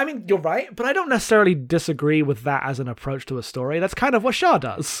mean, you're right, but I don't necessarily disagree with that as an approach to a story. That's kind of what Shah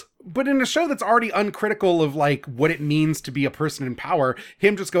does. But in a show that's already uncritical of like what it means to be a person in power,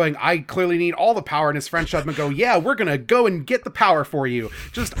 him just going, I clearly need all the power, and his friend shove him and go, yeah, we're gonna go and get the power for you,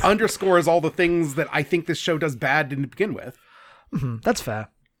 just underscores all the things that I think this show does bad to begin with. Mm-hmm, that's fair.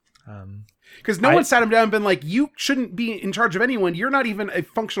 Because no one sat him down and been like, you shouldn't be in charge of anyone. You're not even a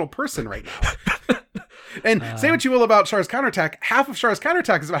functional person right now. And say what you will about Char's counterattack. Half of Char's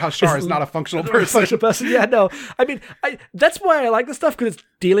counterattack is about how Char is not a functional person. Yeah, no. I mean, that's why I like this stuff, because it's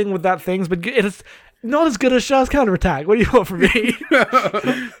dealing with that things, but it is not as good as Char's counterattack. What do you want from me?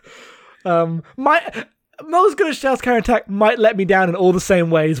 Not as good as Char's counterattack might let me down in all the same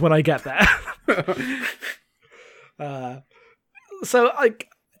ways when I get there. So, like,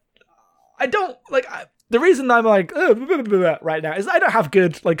 I don't, like... The reason I'm like, right now is I don't have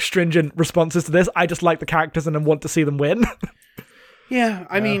good, like, stringent responses to this. I just like the characters and I want to see them win. Yeah,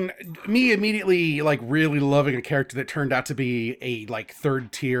 I mean, me immediately, like, really loving a character that turned out to be a, like,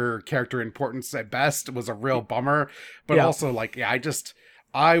 third-tier character importance at best was a real bummer. But also, like, yeah,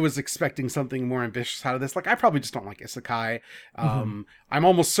 I was expecting something more ambitious out of this. Like, I probably just don't like isekai. I'm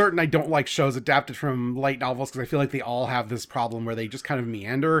almost certain I don't like shows adapted from light novels, because I feel like they all have this problem where they just kind of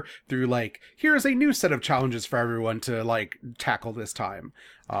meander through, like, here's a new set of challenges for everyone to, like, tackle this time.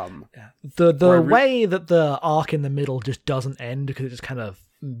 The way that the arc in the middle just doesn't end, because it just kind of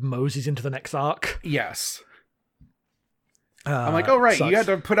moseys into the next arc. Yes. I'm like, oh, right, sucks. You had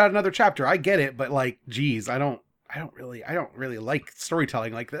to put out another chapter. I get it, but, like, geez, I don't really like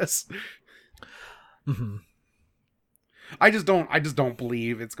storytelling like this. Mm-hmm. I just don't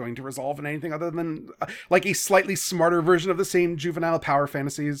believe it's going to resolve in anything other than like a slightly smarter version of the same juvenile power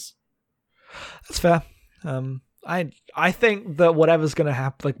fantasies. That's fair. I think that whatever's going to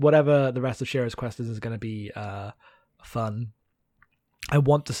happen, like whatever the rest of Shiro's quest is going to be fun. I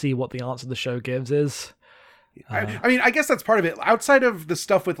want to see what the answer the show gives is. I mean, I guess that's part of it. Outside of the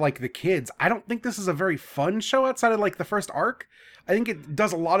stuff with, like, the kids, I don't think this is a very fun show outside of, like, the first arc. I think it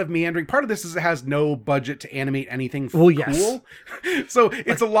does a lot of meandering. Part of this is it has no budget to animate anything cool. So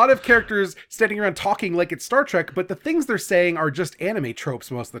it's a lot of characters standing around talking like it's Star Trek, but the things they're saying are just anime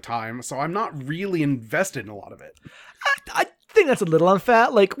tropes most of the time. So I'm not really invested in a lot of it. I think that's a little unfair.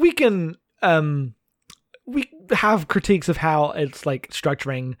 Like, we can we have critiques of how it's like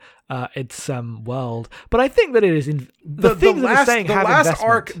structuring its world, but I think that it is the things that it's saying have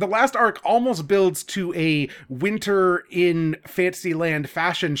investment. The last arc almost builds to a winter in Fantasyland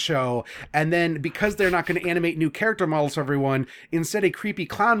fashion show, and then because they're not going to animate new character models for everyone, instead a creepy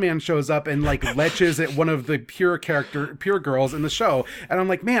clown man shows up and like leches at one of the pure girls in the show, and I'm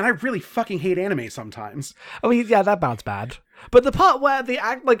like, man, I really fucking hate anime sometimes. I mean, yeah, that part's bad. But the part where the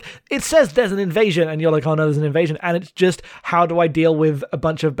act, like, it says there's an invasion, and you're like, oh no, there's an invasion, and it's just, how do I deal with a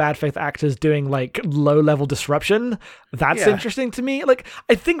bunch of bad faith actors doing, like, low-level disruption? That's interesting to me. Like,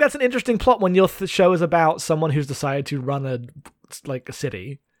 I think that's an interesting plot when your show is about someone who's decided to run a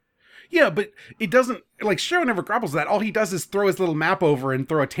city. Yeah, but it doesn't, like, Shiro never grapples with that. All he does is throw his little map over and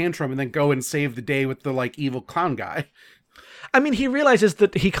throw a tantrum and then go and save the day with the, like, evil clown guy. I mean, he realizes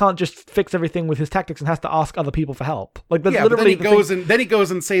that he can't just fix everything with his tactics and has to ask other people for help. Like, that's literally but then he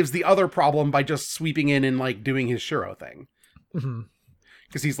goes and saves the other problem by just sweeping in and like doing his Shiro thing.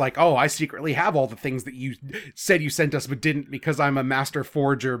 Because he's like, oh, I secretly have all the things that you said you sent us, but didn't, because I'm a master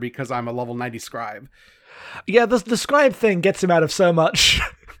forger, because I'm a level 90 scribe. Yeah, the scribe thing gets him out of so much.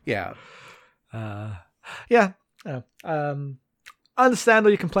 Yeah. Yeah. I understand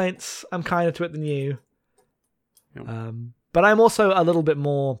all your complaints. I'm kinder to it than you. Yep. But I'm also a little bit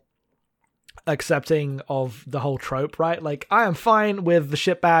more accepting of the whole trope, right? Like, I am fine with the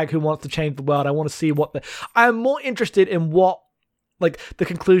shitbag who wants to change the world. I want to see I'm more interested in what, like, the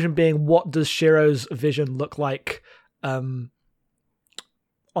conclusion being, what does Shiro's vision look like on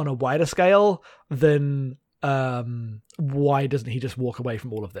a wider scale than why doesn't he just walk away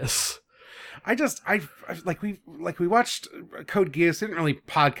from all of this? We watched Code Geass. Didn't really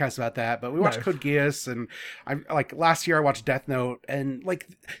podcast about that, but we watched Code Geass, and last year I watched Death Note, and like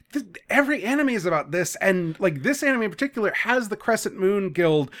every anime is about this, and like this anime in particular has the Crescent Moon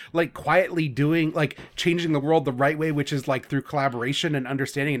Guild like quietly doing like changing the world the right way, which is like through collaboration and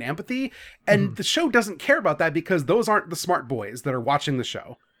understanding and empathy, and the show doesn't care about that because those aren't the smart boys that are watching the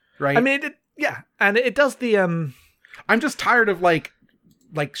show, right? I mean, and it does the I'm just tired of like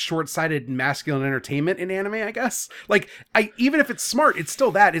short-sighted masculine entertainment in anime, I guess. Like, even if it's smart, it's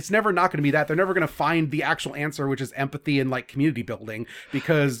still that. It's never not going to be that. They're never going to find the actual answer, which is empathy and like community building,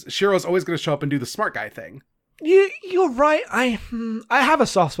 because Shiro's always going to show up and do the smart guy thing. You're right. I have a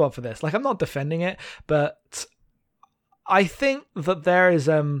soft spot for this. Like, I'm not defending it, but I think that there is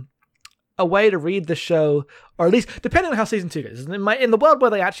a way to read the show, or at least depending on how season 2 goes. In the world where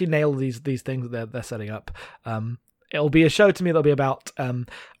they actually nail these things that they're setting up, it'll be a show to me that'll be about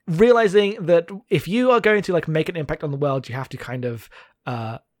realizing that if you are going to like make an impact on the world, you have to kind of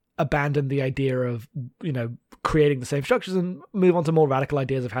abandon the idea of, you know, creating the same structures and move on to more radical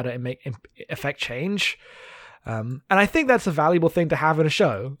ideas of how to affect change. And I think that's a valuable thing to have in a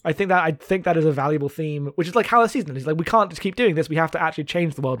show. I think that is a valuable theme, which is like how the season is. Like, we can't just keep doing this. We have to actually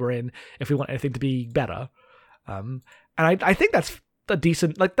change the world we're in if we want anything to be better. And I think that's a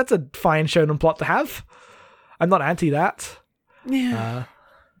decent, like, that's a fine shonen plot to have. I'm not anti that. Yeah.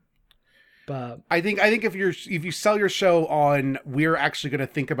 But I think if you sell your show on, we're actually going to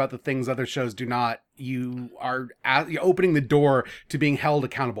think about the things other shows do not, you're opening the door to being held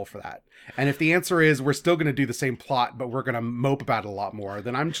accountable for that. And if the answer is we're still going to do the same plot, but we're going to mope about it a lot more,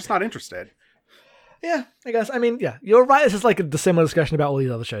 then I'm just not interested. Yeah, I guess. I mean, yeah, you're right. This is like the similar discussion about all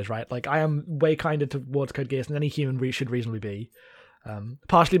these other shows, right? Like, I am way kinder towards Code Geass than any human should reasonably be.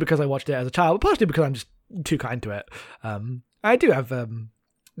 Partially because I watched it as a child, but partially because I'm just too kind to it. I do have,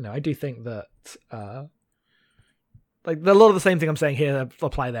 I do think that, like, a lot of the same thing I'm saying here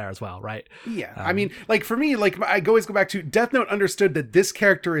apply there as well, right? Yeah, I mean, like, for me, like, I always go back to Death Note understood that this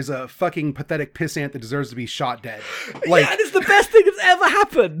character is a fucking pathetic pissant that deserves to be shot dead. Like, yeah, and it's the best thing that's ever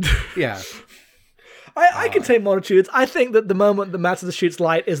happened. Yeah. I can take multitudes. I think that the moment that Matsuda shoots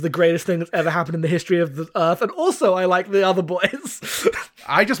light is the greatest thing that's ever happened in the history of the Earth, and also I like the other boys.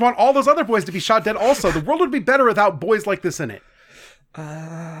 I just want all those other boys to be shot dead also. The world would be better without boys like this in it.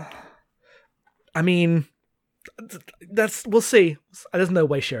 I mean, we'll see. There's no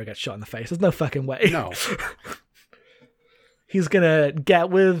way Shiro gets shot in the face. There's no fucking way. No. He's gonna get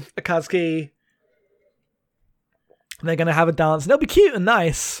with Akatsuki. They're gonna have a dance. And it'll be cute and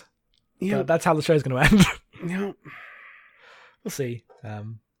nice. Yeah, but that's how the show's going to end. Yeah, we'll see.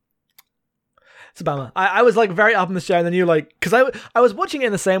 It's a bummer. I was like very up in the show, and then you like, because I was watching it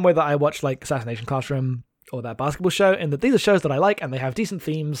in the same way that I watched like Assassination Classroom or that basketball show, in that these are shows that I like and they have decent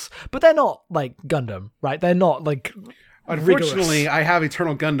themes, but they're not like Gundam, right? They're not like Unfortunately, rigorous. I have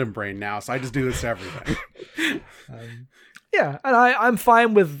Eternal Gundam brain now, so I just do this to everything. Yeah, and I'm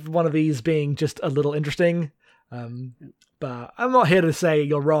fine with one of these being just a little interesting, but I'm not here to say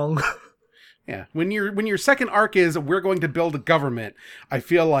you're wrong. Yeah, when your second arc is we're going to build a government, I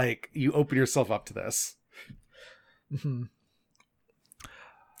feel like you open yourself up to this. Mm-hmm.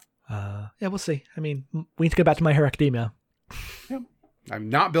 Yeah, we'll see. I mean, we need to go back to My Hero Academia. Yep. I'm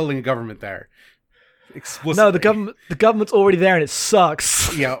not building a government there. Explicitly. No, the government's already there and it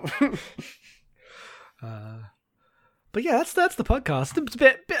sucks. Yeah. But yeah, that's the podcast. It's a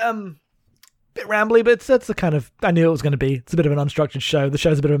bit rambly, but it's the kind of I knew it was going to be. It's a bit of an unstructured show. The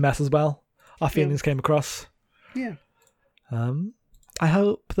show's a bit of a mess as well. Our feelings came across. Yeah. I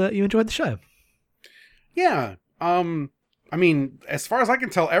hope that you enjoyed the show. Yeah. I mean, as far as I can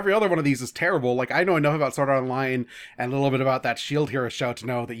tell, every other one of these is terrible. Like, I know enough about Sword Art Online and a little bit about that Shield Hero show to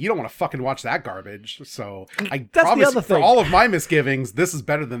know that you don't want to fucking watch that garbage. So I promise for all of my misgivings, this is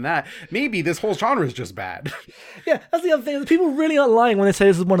better than that. Maybe this whole genre is just bad. Yeah, that's the other thing. People really aren't lying when they say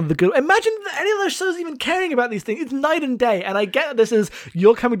this is one of the good. Imagine any of those shows even caring about these things. It's night and day. And I get this is,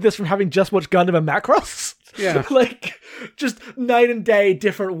 you're coming to this from having just watched Gundam and Macross. Yeah. Like, just night and day,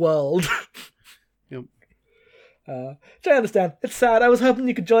 different world. Yep. Which I understand. It's sad. I was hoping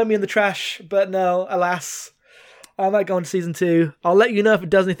you could join me in the trash, but no, alas. I might go on to season 2. I'll let you know if it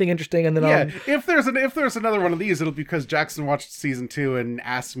does anything interesting, and then if there's another one of these, it'll be because Jackson watched season 2 and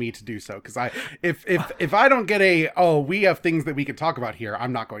asked me to do so. Because if I don't get we have things that we can talk about here,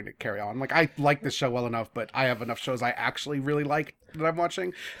 I'm not going to carry on. Like, I like this show well enough, but I have enough shows I actually really like that I'm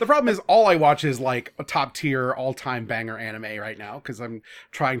watching. The problem is all I watch is like a top tier all time banger anime right now because I'm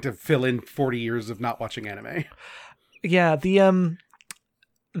trying to fill in 40 years of not watching anime. Yeah, the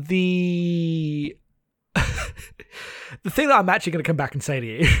thing that I'm actually going to come back and say to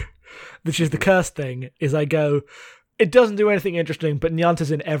you, which is the curse thing, is I go, it doesn't do anything interesting, but Nyanta's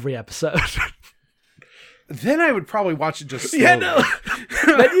in every episode. Then I would probably watch it just slowly. Yeah, no.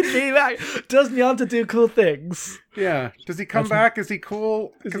 Then you'd be back. Does Nyanta do cool things? Yeah. Does he come back? Is he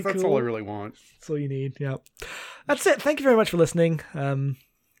cool? Because that's all I really want. That's all you need, yeah. That's it. Thank you very much for listening.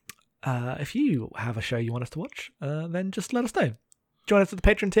 If you have a show you want us to watch, then just let us know. Join us at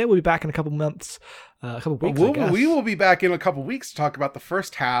the Patreon tier. We'll be back in a couple months, a couple weeks. We will be back in a couple weeks to talk about the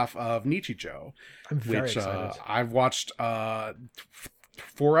first half of Nichijou, I'm very excited. I've watched 4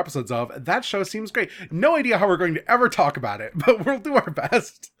 episodes of. That show seems great. No idea how we're going to ever talk about it, but we'll do our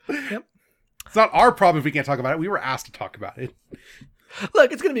best. Yep. It's not our problem if we can't talk about it. We were asked to talk about it.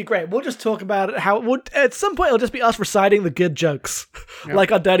 Look, it's going to be great. We'll just talk about it. At some point, it'll just be us reciting the good jokes,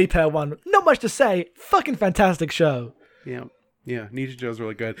 like our Dirty Pair one. Not much to say. Fucking fantastic show. Yeah. Yeah, Nichijou is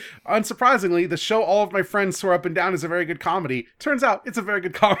really good. Unsurprisingly, the show all of my friends swore up and down is a very good comedy. Turns out it's a very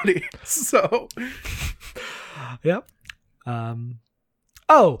good comedy. So, yep.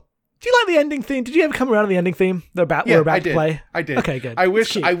 Oh, do you like the ending theme? Did you ever come around to the ending theme? We're about to play. I did. Okay, good. I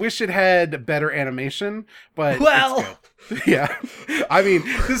wish it had better animation, but well. It's good. Yeah, I mean,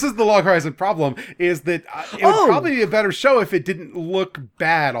 this is the Log Horizon problem, is that it would probably be a better show if it didn't look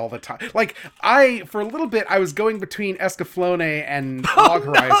bad all the time. Like, for a little bit, I was going between Escaflowne and Log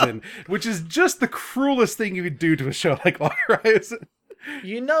Horizon, which is just the cruelest thing you could do to a show like Log Horizon.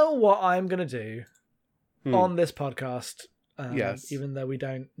 You know what I'm going to do on this podcast, yes. Even though we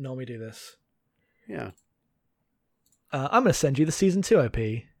don't normally do this? Yeah. I'm going to send you the Season 2 OP.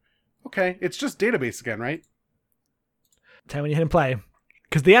 Okay, it's just database again, right? Tell me when you hit and play.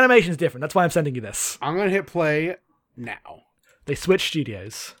 Because the animation is different. That's why I'm sending you this. I'm going to hit play now. They switched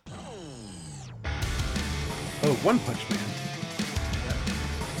studios. Oh, One Punch Man.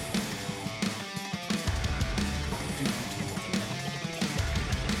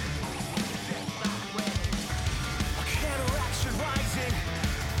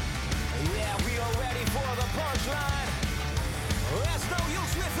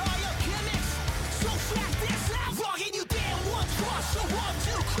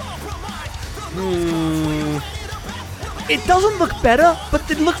 It doesn't look better, but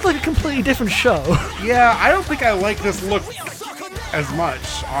it looks like a completely different show. Yeah, I don't think I like this look as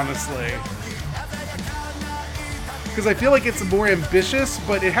much, honestly. Because I feel like it's more ambitious,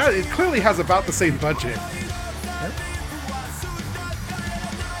 but it clearly has about the same budget.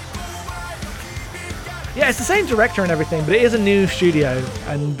 Yeah, it's the same director and everything, but it is a new studio,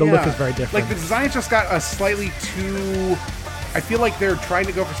 and the look is very different. Like, the design just got a slightly too... I feel like they're trying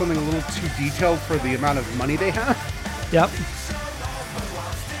to go for something a little too detailed for the amount of money they have. Yep.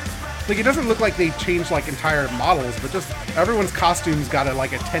 Like, it doesn't look like they changed like entire models, but just everyone's costumes got a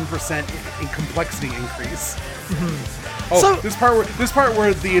 10% in complexity increase. Mm-hmm. Oh, so, this part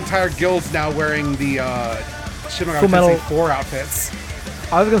where the entire guild's now wearing the Shin Megami Tensei 4 outfits.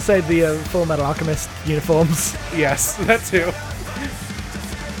 I was gonna say the Full Metal Alchemist uniforms. Yes, that too.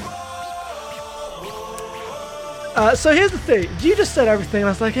 So here's the thing. You just said everything, and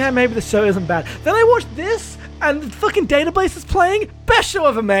I was like, yeah, maybe the show isn't bad. Then I watched this, and the fucking database is playing. Best show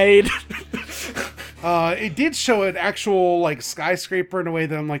ever made. It did show an actual skyscraper in a way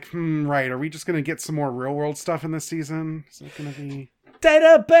that I'm like, right. Are we just gonna get some more real world stuff in this season? Is it gonna be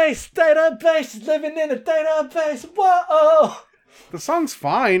database living in a database? Whoa! The song's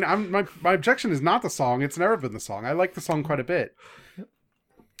fine. My objection is not the song. It's never been the song. I like the song quite a bit.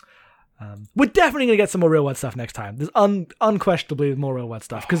 We're definitely going to get some more real world stuff next time. There's unquestionably more real world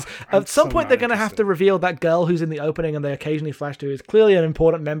stuff. Because at some point they're going to have to reveal that girl who's in the opening and they occasionally flash to is clearly an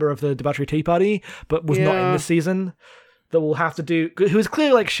important member of the Debauchery Tea Party, but was not in this season. That will have to do... Who is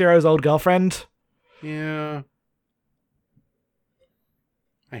clearly Shiro's old girlfriend. Yeah.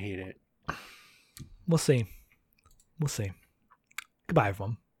 I hate it. We'll see. Goodbye,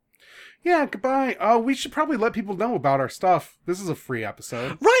 everyone. Yeah, goodbye. We should probably let people know about our stuff. This is a free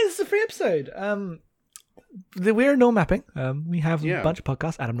episode. Right, this is a free episode. We're Normal Mapping. We have a bunch of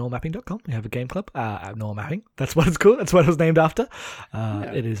podcasts at abnormalmapping.com. We have a game club, Abnormal Mapping. That's what it's called. That's what it was named after.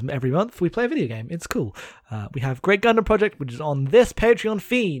 It is every month we play a video game. It's cool. We have Great Gundam Project, which is on this Patreon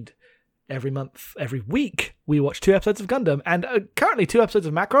feed. Every month, every week, we watch 2 episodes of Gundam, and currently 2 episodes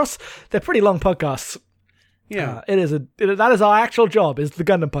of Macross. They're pretty long podcasts. Yeah, that is our actual job, is the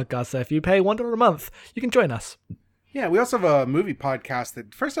Gundam podcast. So if you pay $1 a month, you can join us. Yeah, we also have a movie podcast. The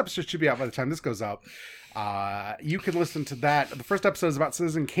first episode should be out by the time this goes up. You can listen to that. The first episode is about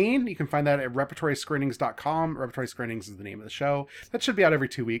Citizen Kane. You can find that at repertoryscreenings.com. Repertory Screenings is the name of the show. That should be out every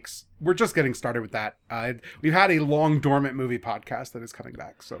 2 weeks. We're just getting started with that. We've had a long dormant movie podcast that is coming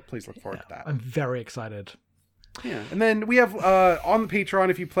back, so please look forward to that. I'm very excited. Yeah, and then we have on the Patreon,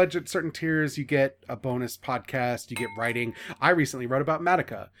 if you pledge at certain tiers, you get a bonus podcast, you get writing. I recently wrote about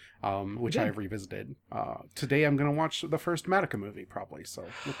Madoka, which I have revisited. Today I'm going to watch the first Madoka movie, probably, so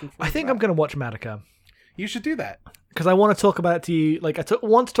looking forward I think I'm going to watch Madoka. You should do that. Because I want to talk about it to you,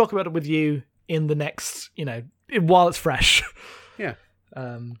 want to talk about it with you in the next, while it's fresh. Yeah.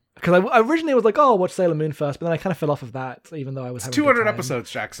 Because I originally was like, I'll watch Sailor Moon first, but then I kind of fell off of that, even though I was having 200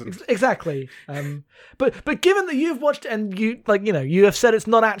 episodes, Jackson. Exactly. But given that you've watched and you have said it's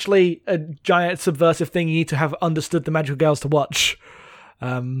not actually a giant subversive thing you need to have understood the Magical Girls to watch.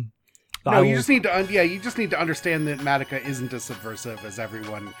 You just need to understand that Madoka isn't as subversive as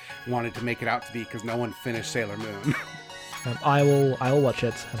everyone wanted to make it out to be, because no one finished Sailor Moon. I will watch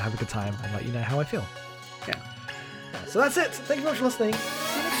it and have a good time and let you know how I feel. Yeah. So that's it. Thank you very much for listening.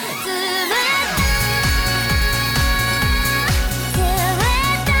 See you next time.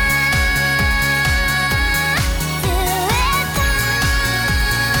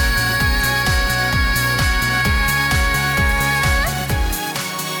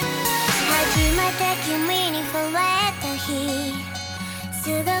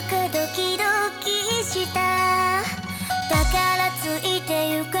「だからついて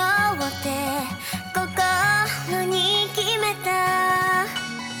行こうって